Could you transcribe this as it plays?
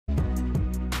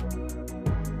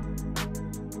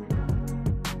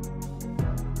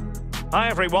Hi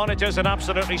everyone, it is an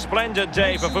absolutely splendid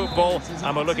day for football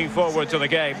and we're looking forward to the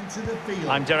game.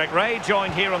 I'm Derek Ray,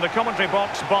 joined here on the commentary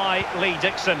box by Lee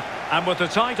Dixon. And with the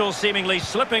title seemingly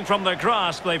slipping from their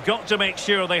grasp, they've got to make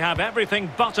sure they have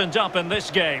everything buttoned up in this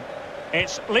game.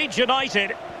 It's Leeds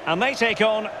United and they take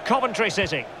on Coventry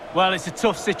City. Well, it's a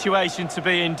tough situation to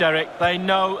be in, Derek. They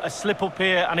know a slip up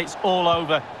here and it's all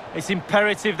over. It's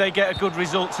imperative they get a good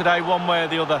result today, one way or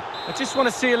the other. I just want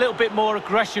to see a little bit more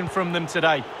aggression from them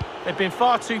today. They've been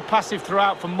far too passive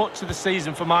throughout for much of the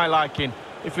season for my liking.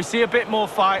 If we see a bit more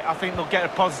fight, I think they'll get a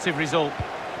positive result.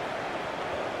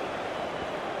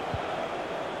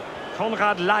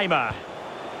 Konrad Laimer.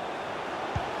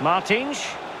 Martins.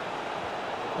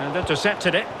 And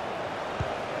intercepted it.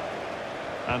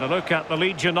 And a look at the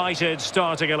Leeds United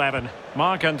starting 11.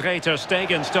 Marc-Andre ter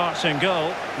Stegen starts in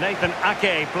goal. Nathan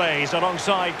Ake plays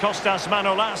alongside Kostas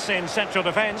Manolas in central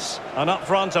defence. And up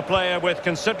front, a player with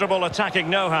considerable attacking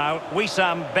know-how,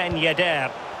 Wissam Ben Yedder.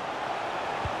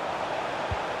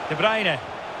 De Bruyne.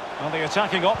 Well, the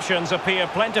attacking options appear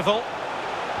plentiful.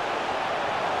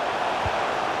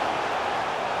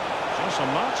 Jason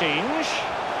Martins.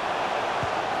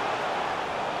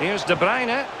 Here's De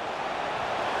Bruyne.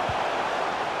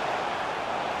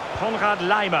 Konrad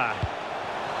Laimer.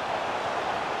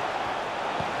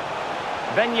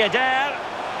 Ben Yedder.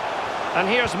 And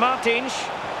here's Martins.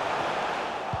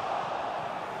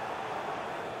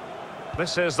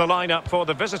 This is the lineup for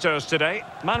the visitors today.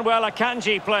 Manuel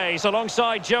Akanji plays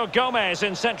alongside Joe Gomez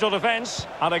in central defence.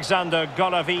 Alexander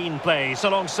Golovin plays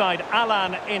alongside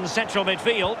Alan in central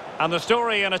midfield. And the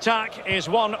story in attack is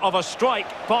one of a strike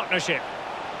partnership.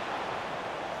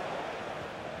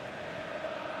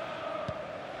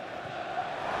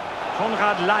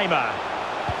 Konrad Laimer.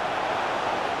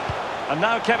 And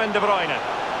now Kevin De Bruyne.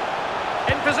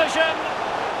 In position.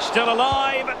 Still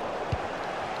alive.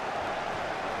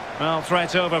 Well,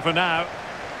 threat over for now.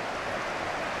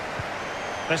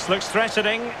 This looks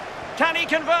threatening. Can he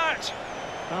convert?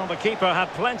 Well, the keeper had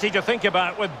plenty to think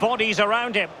about with bodies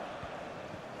around him.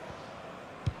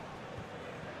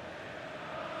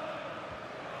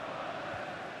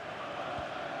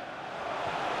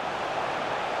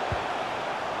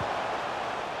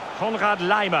 Konrad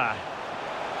Laimer.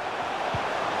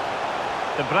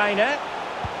 De Bruyne.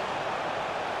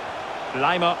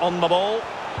 Laimer on the ball.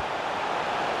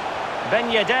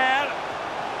 Ben Yedder.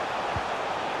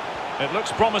 It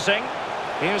looks promising.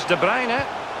 Here's De Bruyne.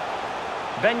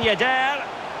 Ben Yedder.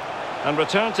 And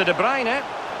return to De Bruyne.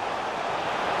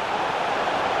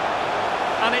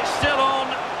 And it's still on.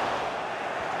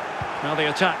 Now the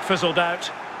attack fizzled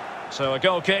out. So a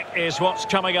goal kick is what's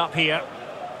coming up here.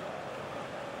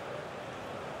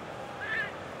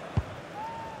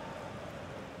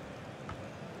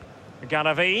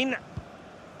 Golovin.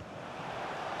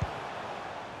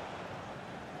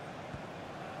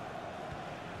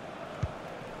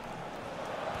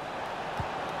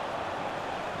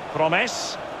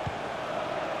 Promise.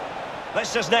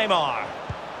 This is Neymar.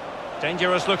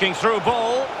 Dangerous looking through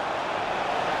ball.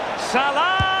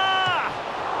 Salah!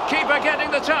 Keeper getting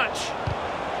the touch.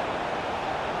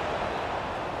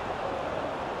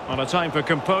 On a time for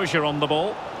composure on the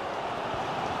ball.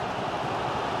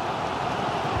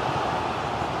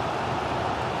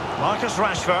 Marcus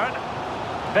Rashford.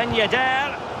 Ben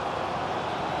Yedder.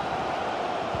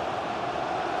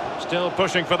 Still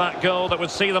pushing for that goal that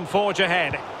would see them forge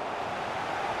ahead.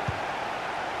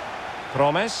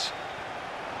 Promise.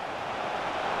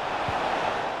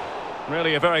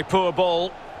 Really a very poor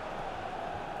ball.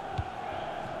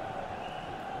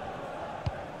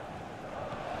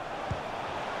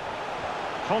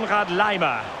 Konrad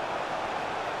Laimer.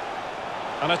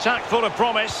 An attack full of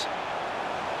promise.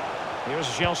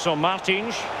 Here's Jason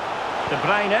Martins. De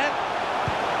Bruyne.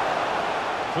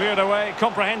 Cleared away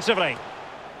comprehensively.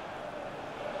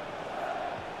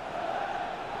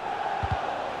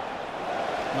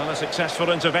 Well, a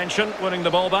successful intervention, winning the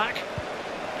ball back.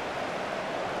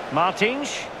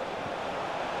 Martins.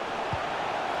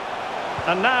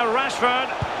 And now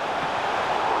Rashford.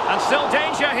 And still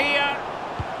danger here.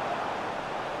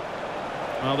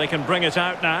 Well, they can bring it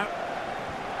out now.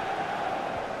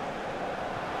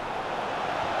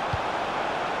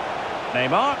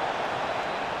 Neymar.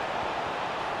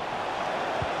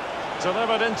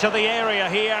 Delivered into the area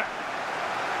here.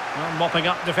 Well, mopping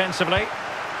up defensively.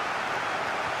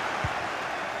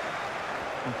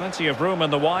 And plenty of room in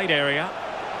the wide area.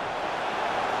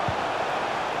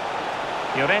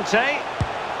 Llorente.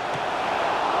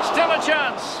 Still a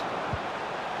chance.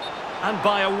 And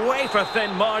by a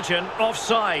wafer-thin margin,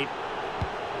 offside.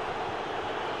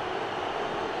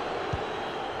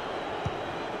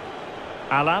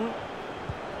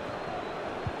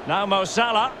 Now Mo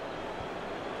Salah.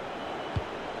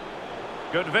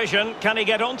 Good vision. Can he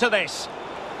get onto this?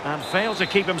 And failed to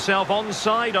keep himself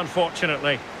onside,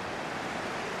 unfortunately.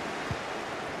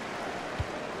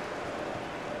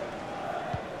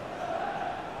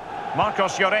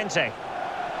 Marcos Llorente.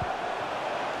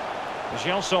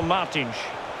 Gelson Martins.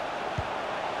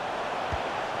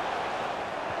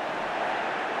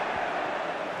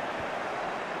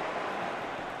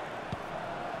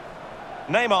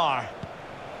 Neymar.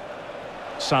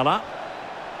 Salah.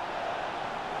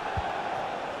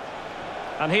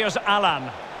 And here's Alan.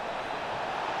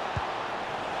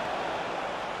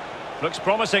 Looks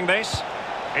promising, this.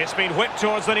 It's been whipped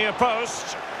towards the near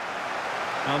post.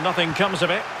 Well, nothing comes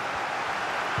of it.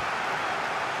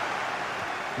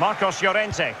 Marcos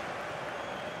Llorente.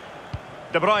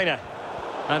 De Bruyne.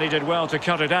 And he did well to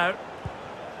cut it out.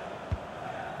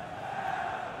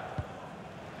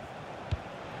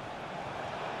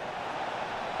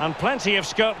 And plenty of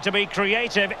scope to be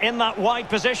creative in that wide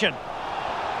position.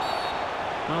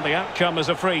 Well, the outcome is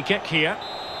a free kick here.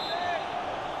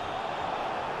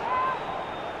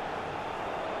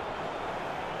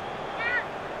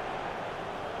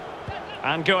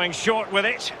 And going short with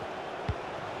it.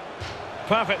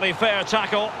 Perfectly fair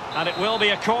tackle, and it will be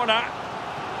a corner.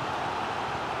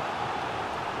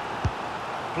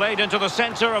 Played into the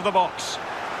centre of the box.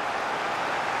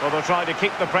 Well, they'll try to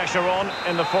keep the pressure on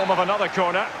in the form of another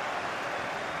corner.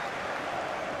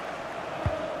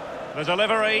 The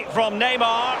delivery from Neymar.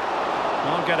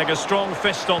 Not getting a strong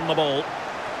fist on the ball.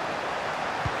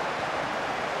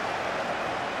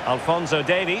 Alphonso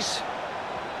Davies.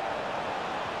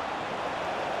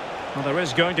 Well, there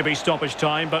is going to be stoppage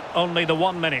time, but only the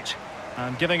 1 minute.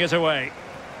 And giving it away.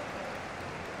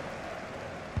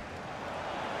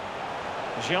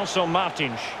 Gelson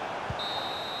Martins.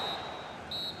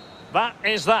 That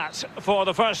is that for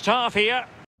the first half here.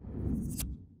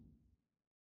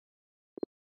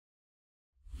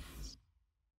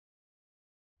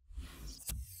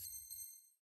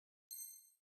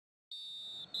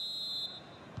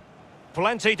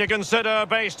 Plenty to consider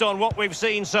based on what we've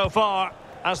seen so far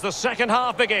as the second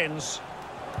half begins.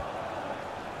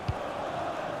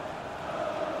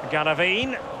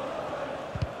 Galavine.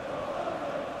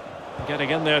 Getting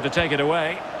in there to take it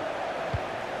away.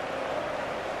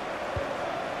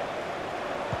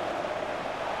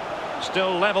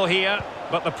 Still level here,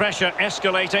 but the pressure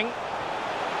escalating.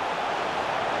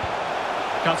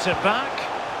 Cuts it back.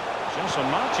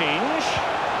 Gelson Martins.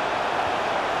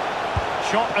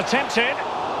 Shot attempted.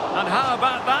 And how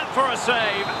about that for a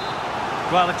save?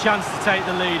 Well, a chance to take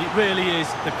the lead, it really is.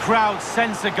 The crowd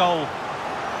sense a goal.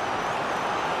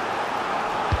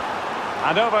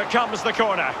 And over comes the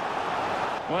corner.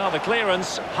 Well, the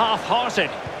clearance half-hearted.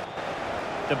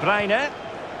 De Bruyne.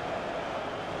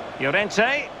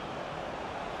 Llorente.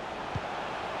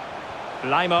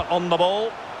 Lima on the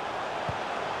ball.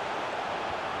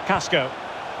 Casco.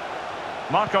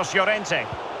 Marcos Llorente.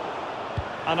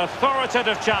 An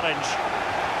authoritative challenge.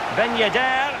 Ben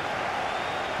Yedder.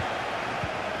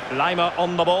 Lima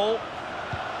on the ball.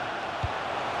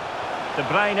 De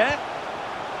Bruyne.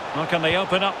 How can they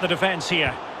open up the defence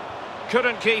here?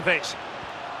 Couldn't keep it.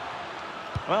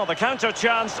 Well, the counter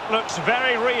chance looks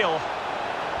very real.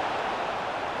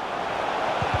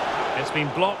 It's been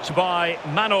blocked by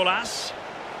Manolas.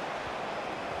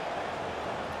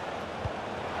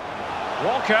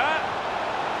 Walker.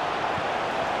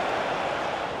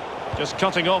 Just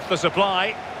cutting off the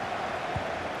supply.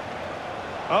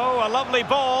 Oh, a lovely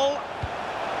ball.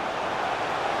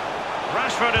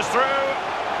 Rashford is through.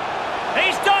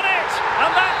 He's done it!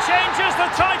 And that changes the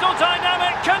title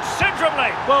dynamic considerably.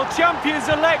 Well,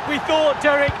 champions-elect, we thought,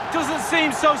 Derek. Doesn't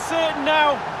seem so certain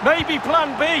now. Maybe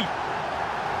plan B.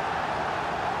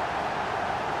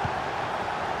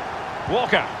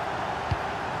 Walker.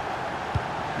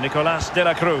 Nicolas de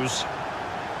la Cruz.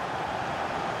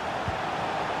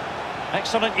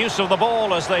 Excellent use of the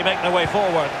ball as they make their way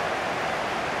forward.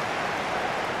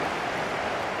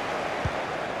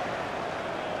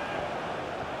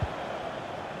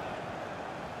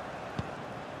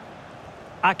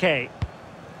 Ake.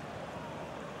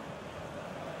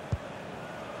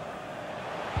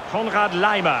 Konrad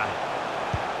Laimer.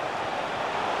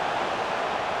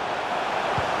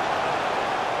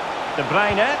 De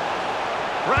Bruyne.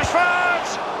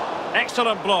 Rashford!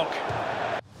 Excellent block.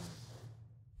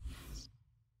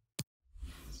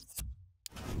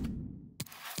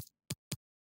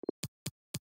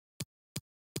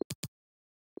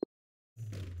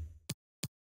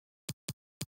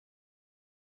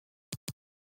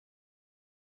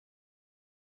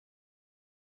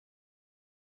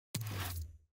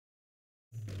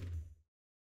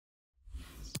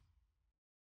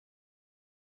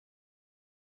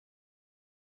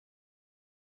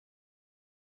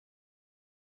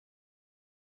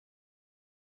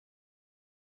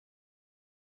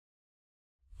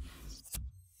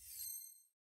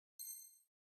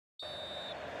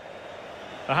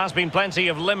 There has been plenty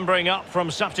of limbering up from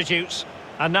substitutes.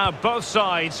 And now both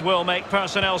sides will make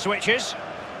personnel switches.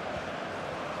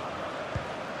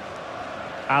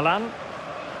 Alan.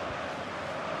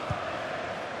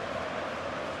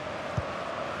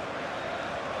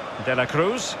 De la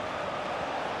Cruz.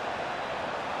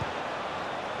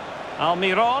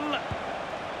 Almiron.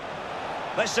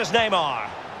 This is Neymar.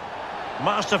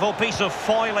 Masterful piece of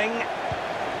foiling.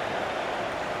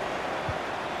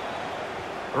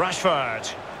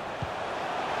 Rashford.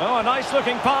 Oh, a nice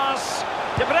looking pass.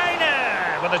 De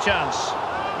Bruyne with a chance.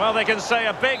 Well, they can say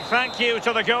a big thank you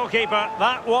to the goalkeeper.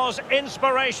 That was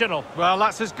inspirational. Well,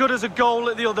 that's as good as a goal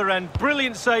at the other end.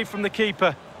 Brilliant save from the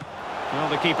keeper. Well,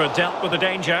 the keeper dealt with the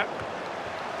danger.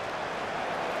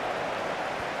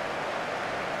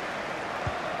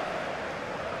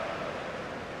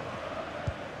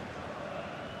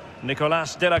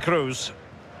 Nicolas de la Cruz.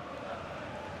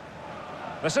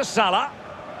 This is Salah.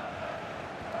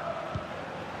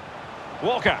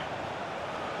 Walker.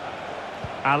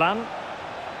 Alan.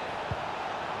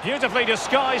 Beautifully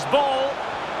disguised ball.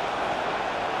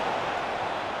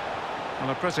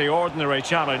 And a pretty ordinary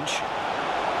challenge.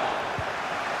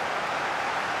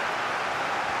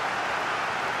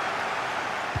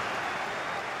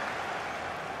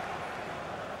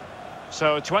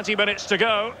 So 20 minutes to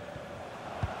go.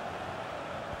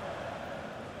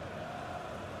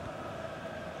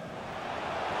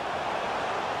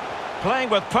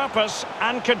 Playing with purpose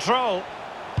and control.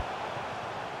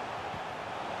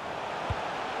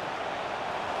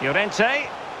 Llorente.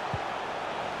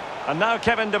 And now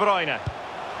Kevin De Bruyne.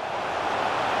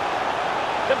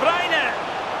 De Bruyne.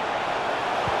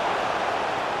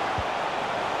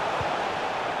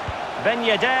 Ben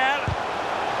Yedder.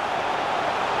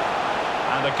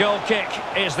 And the goal kick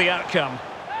is the outcome.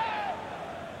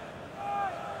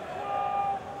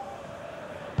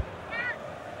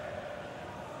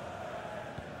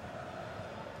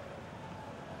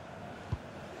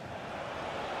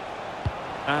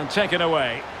 And taken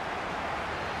away.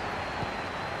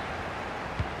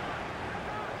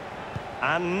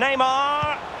 And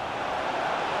Neymar.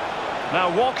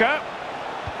 Now Walker.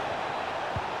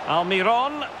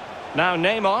 Almiron. Now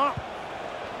Neymar.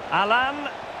 Alan.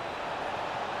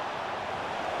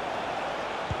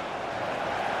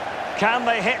 Can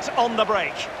they hit on the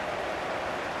break?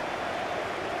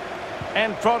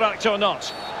 End product or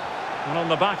not? And on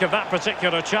the back of that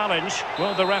particular challenge,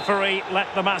 will the referee let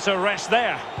the matter rest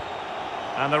there?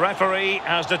 And the referee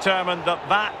has determined that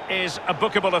that is a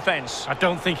bookable offence. I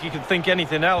don't think you can think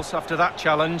anything else after that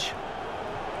challenge.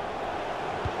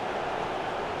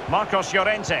 Marcos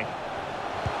Llorente.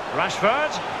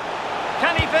 Rashford.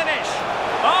 Can he finish?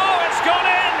 Oh, it's gone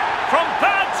in! From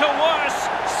bad to worse.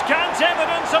 Scant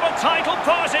evidence of a title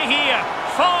party here.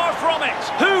 Far from it.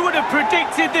 Who would have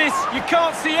predicted this? You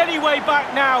can't see any way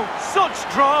back now. Such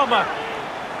drama.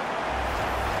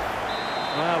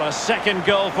 Well, a second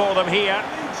goal for them here.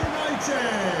 Leeds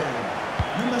United.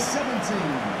 Number 17,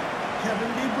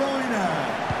 Kevin De Bruyne.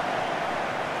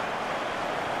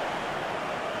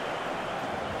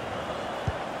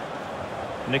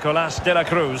 Nicolas de la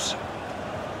Cruz.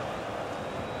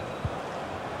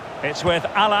 It's with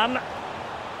Alan.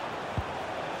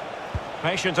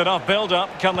 Patient enough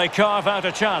build-up. Can they carve out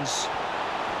a chance?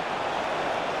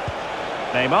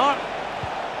 Neymar.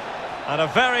 And a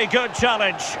very good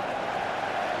challenge.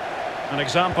 An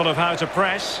example of how to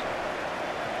press.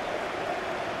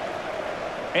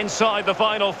 Inside the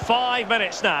final 5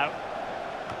 minutes now.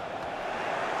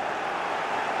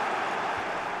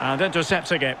 And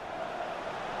intercepting it.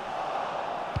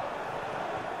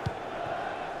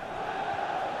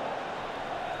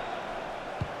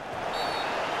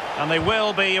 And they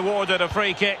will be awarded a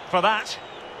free kick for that.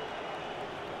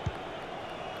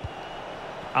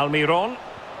 Almiron.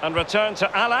 And return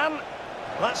to Alan.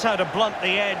 That's how to blunt the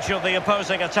edge of the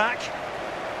opposing attack.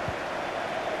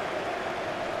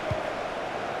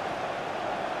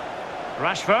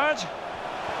 Rashford.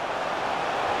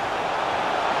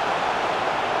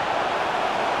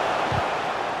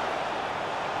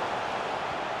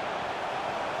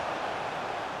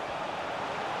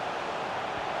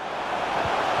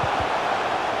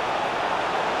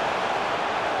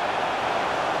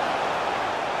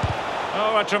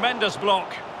 Oh, a tremendous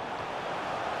block.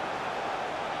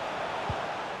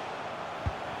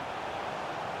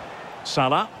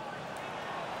 Salah.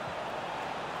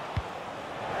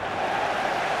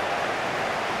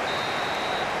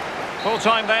 Full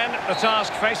time then, the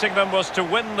task facing them was to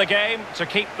win the game, to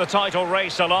keep the title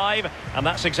race alive, and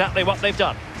that's exactly what they've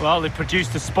done. Well, they've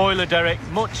produced a spoiler, Derek.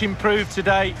 Much improved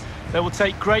today. They will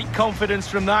take great confidence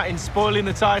from that in spoiling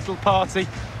the title party.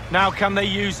 Now can they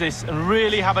use this and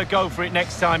really have a go for it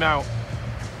next time out?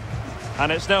 And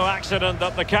it's no accident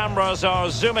that the cameras are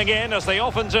zooming in, as they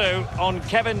often do, on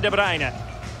Kevin De Bruyne.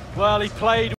 Well, he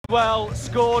played well,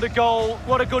 scored a goal.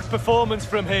 What a good performance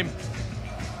from him.